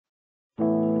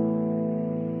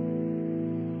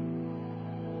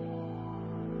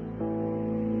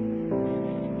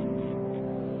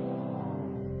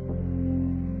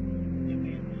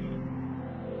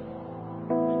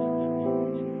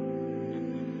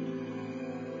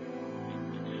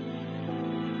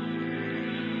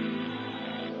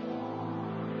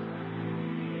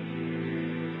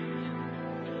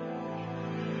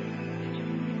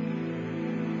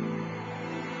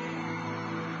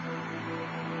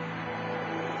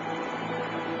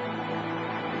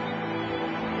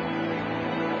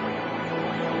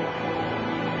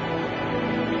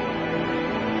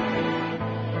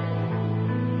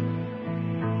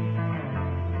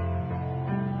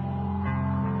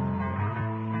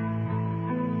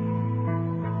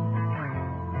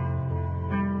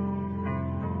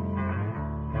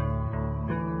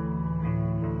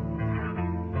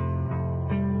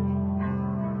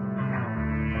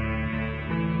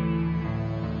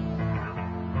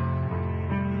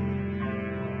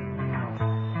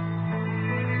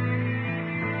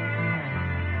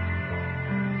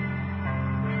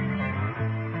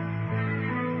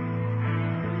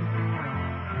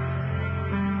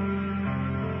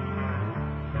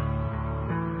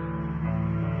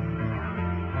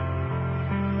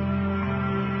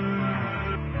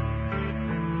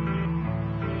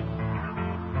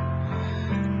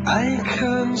I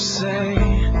can't say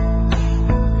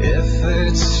if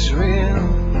it's real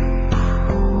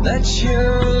that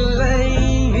you're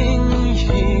laying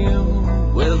here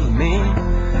with me.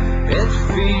 It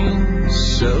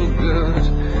feels so good,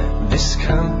 this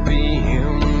can't be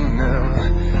you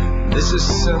now. This is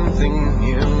something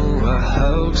new, a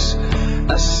hoax,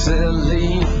 a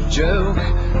silly joke,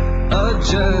 or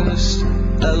just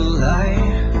a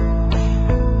lie.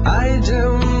 I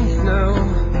don't know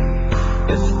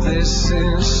if this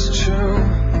is true,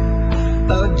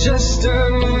 or just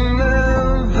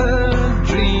another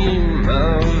dream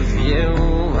of you.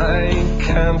 I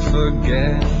can't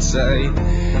forget, I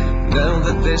know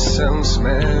that this sounds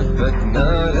mad, but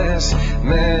not as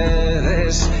mad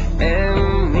as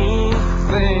anything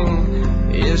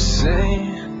you say.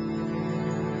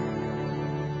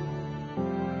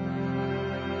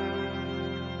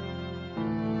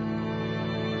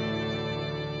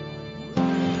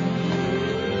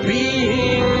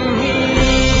 Being me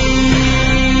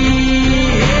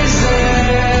is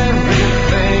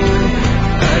everything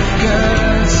I've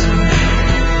got.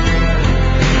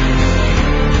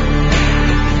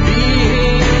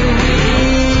 Being me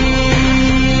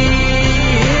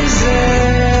is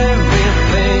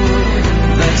everything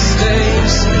that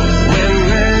stays when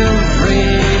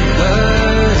everybody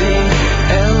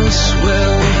else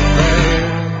will fail.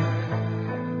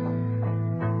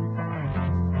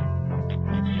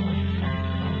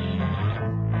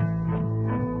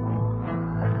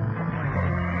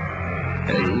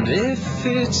 And if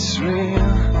it's real,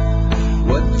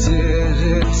 what did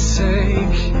it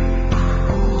take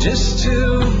just to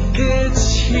get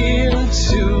here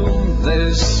to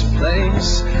this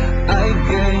place? I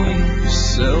gave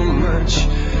so much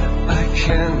I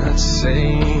cannot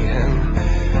say,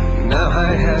 and now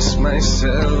I ask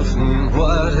myself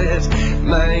what it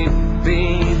might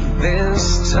be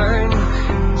this time,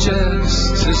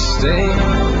 just to stay.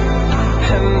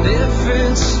 And if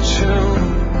it's true,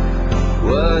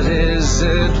 what is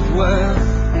it worth?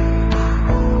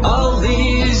 All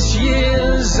these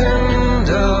years and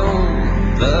all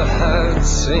the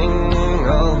hurting,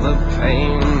 all the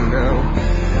pain. Now,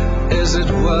 is it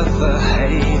worth the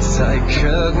hate I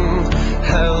couldn't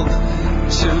help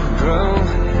to grow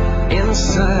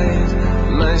inside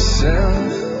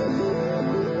myself?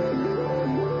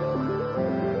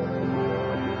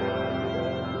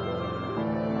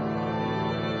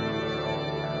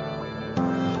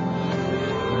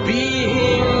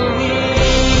 Being